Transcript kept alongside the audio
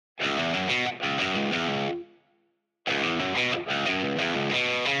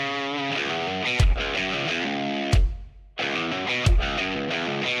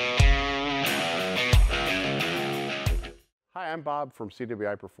I'm Bob from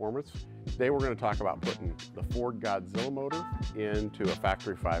CWI Performance. Today we're going to talk about putting the Ford Godzilla motor into a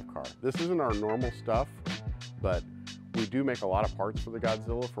Factory 5 car. This isn't our normal stuff, but we do make a lot of parts for the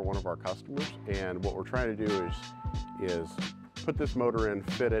Godzilla for one of our customers, and what we're trying to do is put this motor in,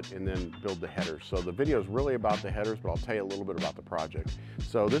 fit it, and then build the headers. So the video is really about the headers, but I'll tell you a little bit about the project.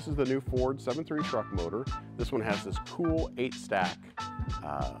 So this is the new Ford 7.3 truck motor. This one has this cool 8-stack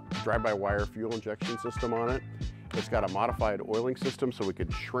drive-by-wire fuel injection system on it. It's got a modified oiling system so we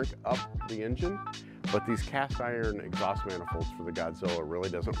could shrink up the engine, but these cast iron exhaust manifolds for the Godzilla really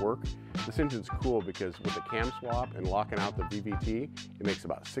doesn't work. This engine's cool because with the cam swap and locking out the VVT, it makes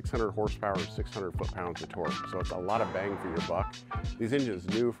about 600 horsepower and 600 foot-pounds of torque. So it's a lot of bang for your buck. These engines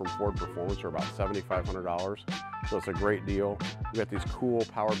new from Ford Performance are about $7,500, so it's a great deal. We got these cool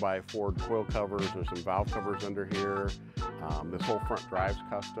powered by Ford coil covers. There's some valve covers under here. This whole front drive's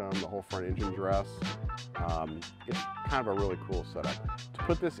custom, the whole front engine dress. It's kind of a really cool setup. To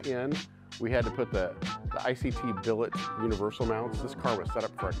put this in, we had to put the ICT billet universal mounts. This car was set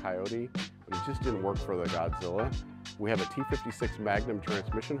up for a Coyote, but it just didn't work for the Godzilla. We have a T56 Magnum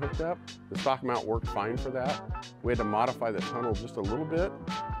transmission hooked up. The stock mount worked fine for that. We had to modify the tunnel just a little bit,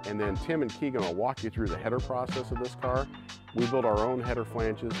 and then Tim and Keegan will walk you through the header process of this car. We build our own header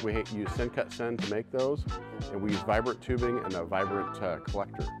flanges. We use Send Cut Send to make those, and we use vibrant tubing and a vibrant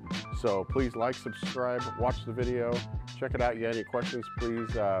collector. So please like, subscribe, watch the video, check it out. You have any questions, please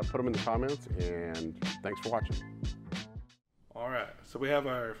put them in the comments, and thanks for watching. All right, so we have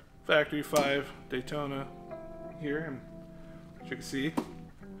our Factory 5 Daytona here, and as you can see,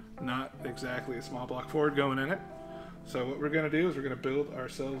 not exactly a small block Ford going in it. So what we're going to do is we're going to build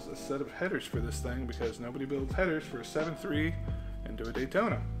ourselves a set of headers for this thing, because nobody builds headers for a 7.3 into a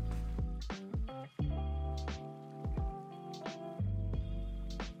Daytona.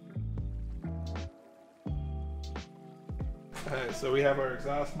 Alright, so we have our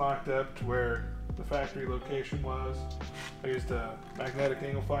exhaust mocked up to where the factory location was. I used a magnetic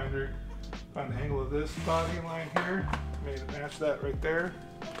angle finder on the angle of this body line here, made it match that right there.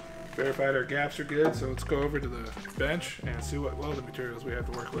 Verified our gaps are good, so let's go over to the bench and see what welding materials we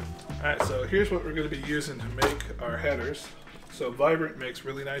have to work with. Alright, so here's what we're going to be using to make our headers. So Vibrant makes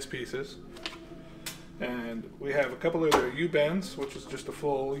really nice pieces, and we have a couple of their U-bends, which is just a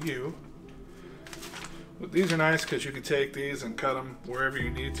full U. But these are nice because you can take these and cut them wherever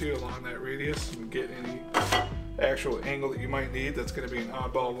you need to along that radius and get any actual angle that you might need. That's going to be an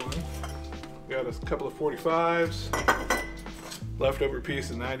oddball one. We got a couple of 45s, leftover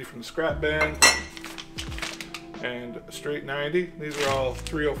piece of 90 from the scrap bin, and a straight 90. These are all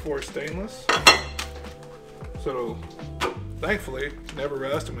 304 stainless, so it'll thankfully never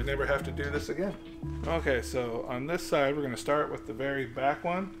rust and we never have to do this again. Okay, so on this side we're going to start with the very back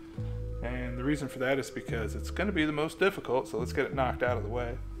one, and the reason for that is because it's going to be the most difficult, so let's get it knocked out of the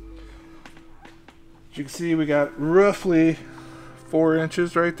way. As you can see, we got roughly 4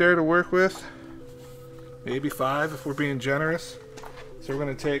 inches right there to work with, maybe 5 if we're being generous. So we're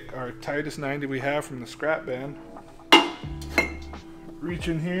going to take our tightest 90 we have from the scrap bin, reach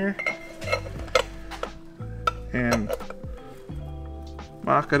in here, and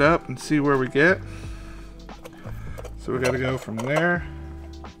mock it up and see where we get. So we got to go from there,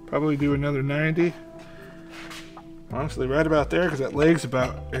 probably do another 90. Honestly, right about there, because that leg's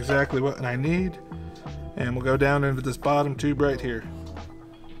about exactly what I need. And we'll go down into this bottom tube right here.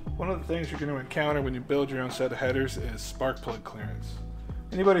 One of the things you're going to encounter when you build your own set of headers is spark plug clearance.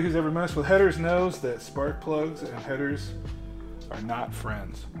 Anybody who's ever messed with headers knows that spark plugs and headers are not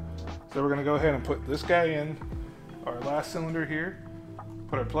friends. So we're going to go ahead and put this guy in our last cylinder here,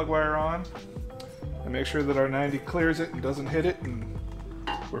 put our plug wire on, and make sure that our 90 clears it and doesn't hit it, and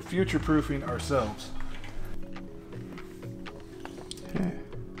we're future-proofing ourselves. Okay.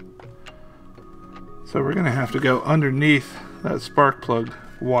 So we're going to have to go underneath that spark plug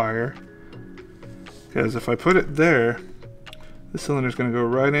wire, because if I put it there, the cylinder is going to go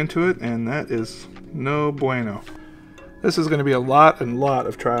right into it, and that is no bueno. This is going to be a lot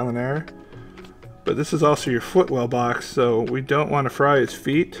of trial and error, but this is also your footwell box, so we don't want to fry its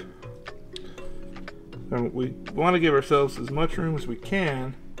feet. And we want to give ourselves as much room as we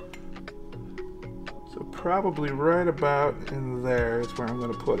can, so probably right about in there is where I'm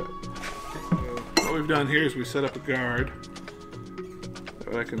going to put it. So what we've done here is we set up a guard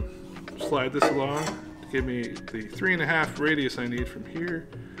so I can slide this along to give me the 3.5 radius I need from here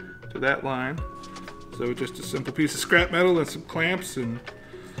to that line. So just a simple piece of scrap metal and some clamps and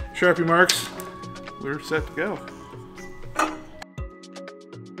Sharpie marks, we're set to go.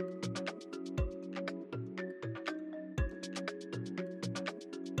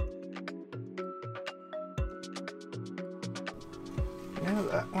 Yeah,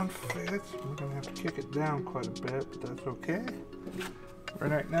 that one fits. We're gonna have to kick it down quite a bit, but that's okay.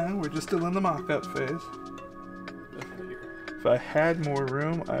 Right now, we're just still in the mock-up phase. If I had more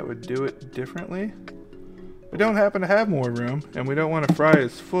room, I would do it differently. We don't happen to have more room, and we don't want to fry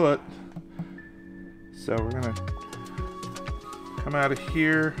his foot. So we're gonna come out of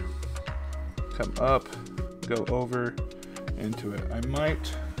here, come up, go over into it. I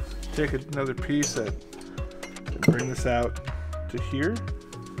might take another piece and bring this out to here.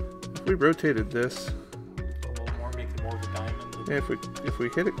 If we rotated this A little more, make it more of a diamond. yeah, if we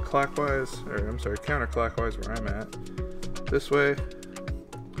hit it clockwise, or I'm sorry, counterclockwise where I'm at, this way,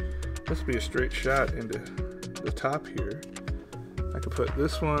 this will be a straight shot into the top here. I could put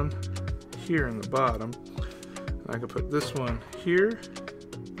this one here in the bottom. And I could put this one here,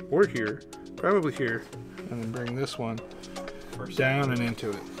 or here, probably here, and then bring this one down and into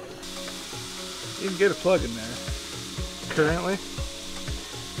it. You can get a plug in there currently,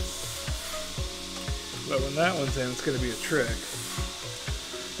 but when that one's in, it's going to be a trick.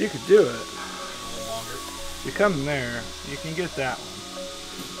 You could do it. You come in there, you can get that one.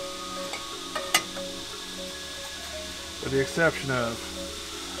 With the exception of,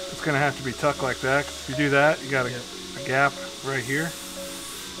 it's going to have to be tucked like that. If you do that, you got a gap right here.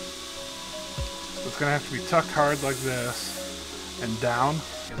 So it's going to have to be tucked hard like this and down.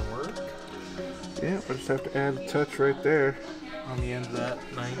 Gonna work Yeah, I just have to add a touch right there. on the end of that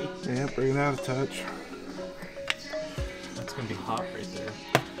 90. Yeah, bring that a touch. That's gonna be hot right there.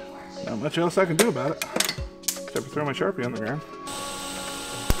 Not much else I can do about it, except for throw my Sharpie on the ground.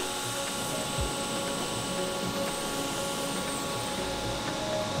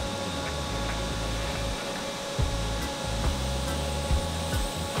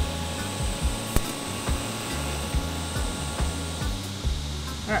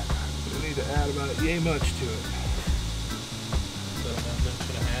 Alright, we need to add about yay much to it. About an inch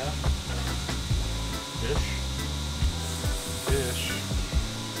and a half. Ish. Ish.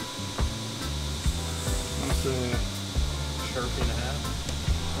 I'm gonna say Sharpie and a half.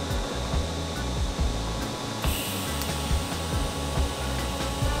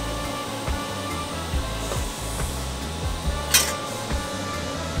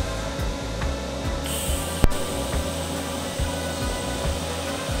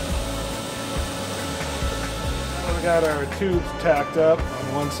 we got our tubes tacked up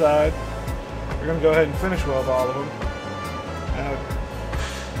on one side. We're going to go ahead and finish weld all of them.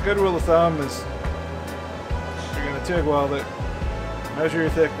 Good rule of thumb is you're going to TIG weld it, measure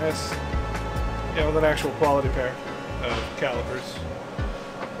your thickness, with an actual quality pair of calipers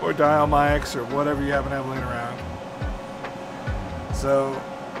or dial mics or whatever you happen to have laying around. So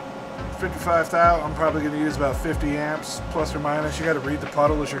 55 thou, I'm probably going to use about 50 amps plus or minus. You got to read the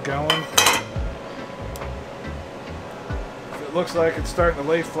puddle as you're going. If it looks like it's starting to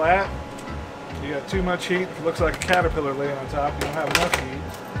lay flat, you got too much heat. If it looks like a caterpillar laying on top, you don't have enough heat.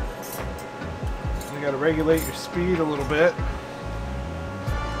 You got to regulate your speed a little bit.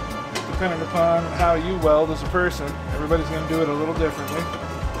 Depending upon how you weld as a person, everybody's going to do it a little differently.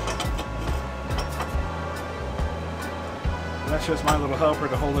 And that's just my little helper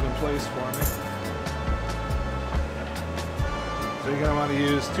to hold it in place for me. So you're going to want to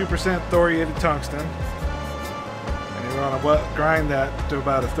use 2% thoriated tungsten. And you're going to grind that to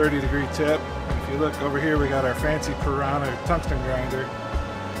about a 30-degree tip. And if you look over here, we got our fancy Piranha tungsten grinder.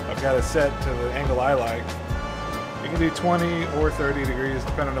 I've got it set to the angle I like. You can do 20 or 30 degrees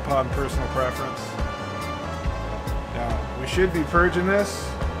depending upon personal preference. Now, we should be purging this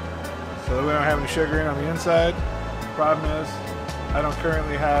so that we don't have any sugar in on the inside. Problem is, I don't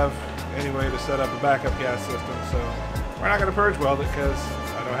currently have any way to set up a backup gas system, so we're not going to purge weld it because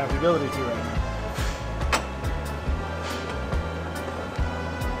I don't have the ability to right now.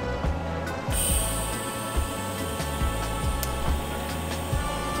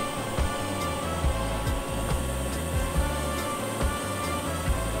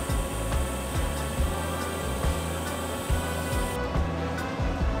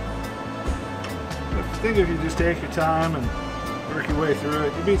 I think if you just take your time and work your way through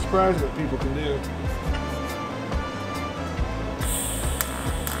it, you'd be surprised what people can do.